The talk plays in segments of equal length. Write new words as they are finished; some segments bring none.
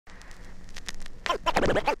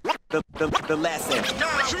The lesson.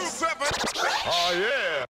 Oh,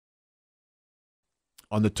 yeah.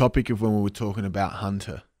 On the topic of when we were talking about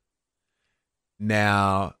Hunter.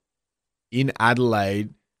 Now, in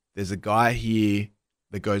Adelaide, there's a guy here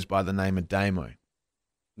that goes by the name of Damo.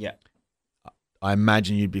 Yeah. I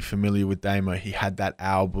imagine you'd be familiar with Damo. He had that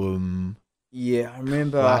album... Yeah, I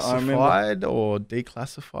remember. Classified or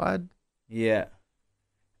Declassified. Yeah.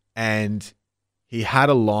 And he had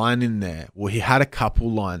a line in there. Well, he had a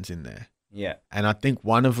couple lines in there. Yeah. And I think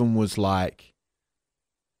one of them was like,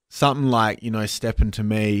 something like, you know, step into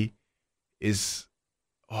me is,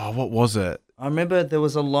 oh, what was it? I remember there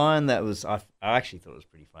was a line that was, I actually thought it was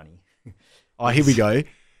pretty funny. Oh, here we go.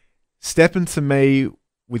 Step into me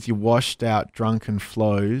with your washed out drunken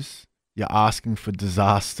flows. You're asking for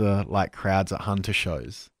disaster like crowds at Hunter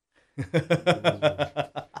shows.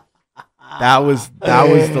 That was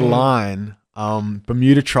the line.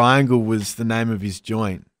 Bermuda Triangle was the name of his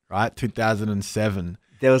joint, right? 2007.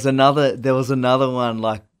 There was another one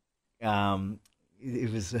like,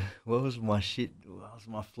 it was what was my shit? What was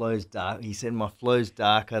my flows dark? He said my flow's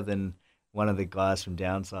darker than one of the guys from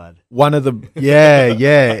Downside. One of the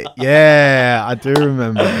yeah, I do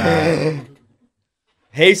remember that.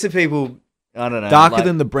 Heaps of people, I don't know. Darker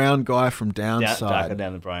than the brown guy from Downside. Darker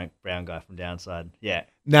than the brown guy from Downside. Yeah.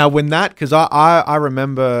 Now, when that, because I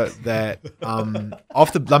remember that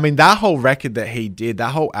that whole record that he did,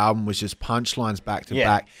 that whole album was just punchlines back to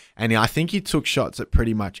back, and I think he took shots at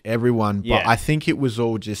pretty much everyone, but I think it was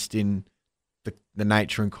all just in the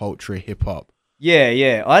nature and culture of hip hop. Yeah.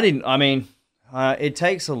 It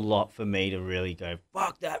takes a lot for me to really go,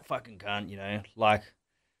 fuck that fucking cunt, you know, like.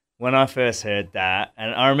 When I first heard that,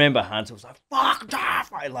 and I remember Hunter was like, fuck that,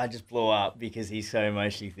 like just blew up because he's so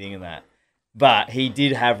emotionally thinking that. But he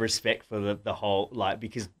did have respect for the whole, like,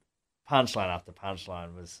 because punchline after punchline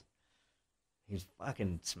he was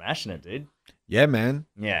fucking smashing it, dude. Yeah, man.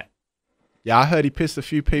 Yeah. Yeah, I heard he pissed a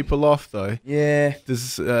few people off, though. Yeah.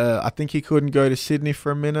 I think he couldn't go to Sydney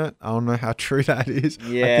for a minute. I don't know how true that is.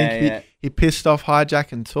 Yeah, I think he pissed off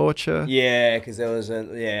Hijack and Torture. Yeah, because there was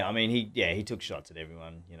he took shots at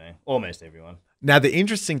everyone, you know, almost everyone. Now, the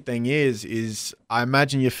interesting thing is I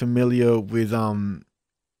imagine you're familiar with those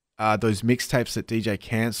mixtapes that DJ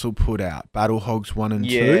Cancel put out, Battle Hogs 1 and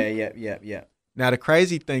 2. Yeah. Now, the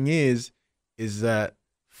crazy thing is that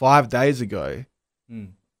 5 days ago,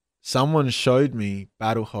 someone showed me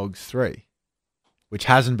Battle Hogs 3, which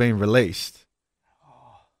hasn't been released.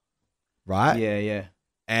 Right? Yeah.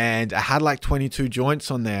 And it had like 22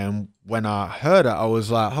 joints on there. And when I heard it, I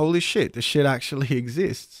was like, holy shit, this shit actually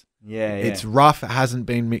exists. Yeah. It's rough. It hasn't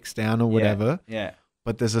been mixed down or whatever. Yeah.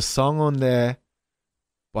 But there's a song on there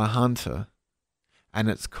by Hunter, and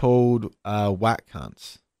it's called Whack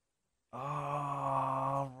Cunts.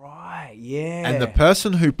 Oh, right. Yeah. And the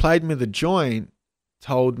person who played me the joint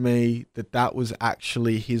told me that was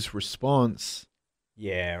actually his response.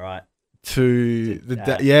 Yeah, right. To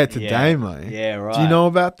Damo. Yeah, right. Do you know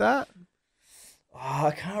about that? Oh,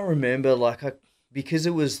 I can't remember. Because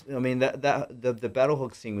it was. I mean, the Battle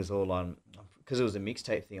Hogs thing was all on because it was a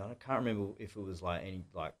mixtape thing. I can't remember if it was like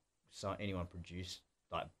anyone produced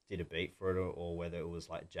did a beat for it or whether it was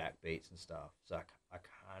like Jack beats and stuff. So I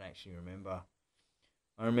can't actually remember.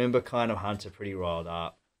 I remember kind of Hunter pretty riled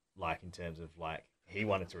up, like in terms of like. He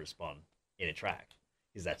wanted to respond in a track,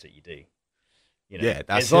 because that's what you do. You know, yeah,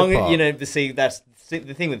 that's as long as you know. That's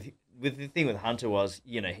the thing with Hunter was,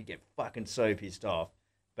 you know, he'd get fucking so pissed off,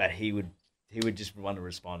 but he would just want to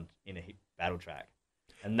respond in a battle track,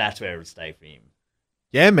 and that's where it would stay for him.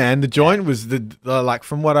 Yeah, man, the joint was like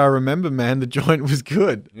from what I remember, man, the joint was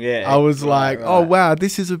good. Yeah, I was right. Oh wow,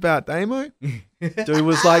 this is about Damo. Dude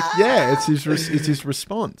was like, yeah, it's his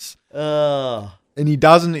response. Oh. And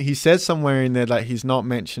he says somewhere in there like he's not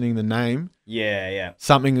mentioning the name. Yeah.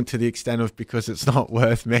 Something to the extent of because it's not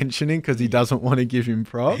worth mentioning because he doesn't want to give him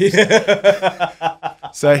props.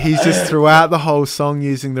 So he's just throughout the whole song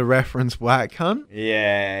using the reference whack cunt.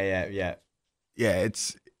 Yeah.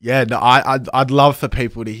 Yeah, no, I'd love for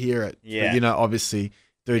people to hear it. Yeah. But, you know, obviously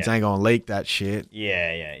dudes ain't gonna leak that shit.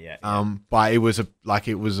 Yeah. But it was a I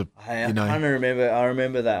kind of remember. I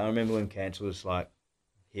remember that. I remember when Cancel was like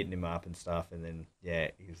hitting him up and stuff, and then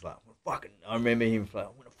he was like, well, "Fucking." I remember him like,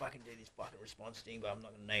 "I'm gonna fucking do this fucking response thing, but I'm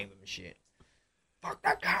not gonna name him and shit." Fuck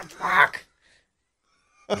that cunt, fuck.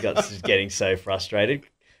 He got just getting so frustrated,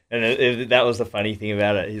 and that was the funny thing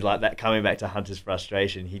about it. He's like that coming back to Hunter's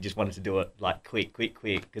frustration. He just wanted to do it like quick,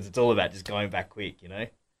 because it's all about just going back quick, you know.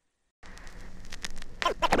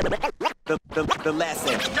 The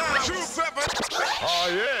lesson. Oh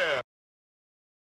yeah.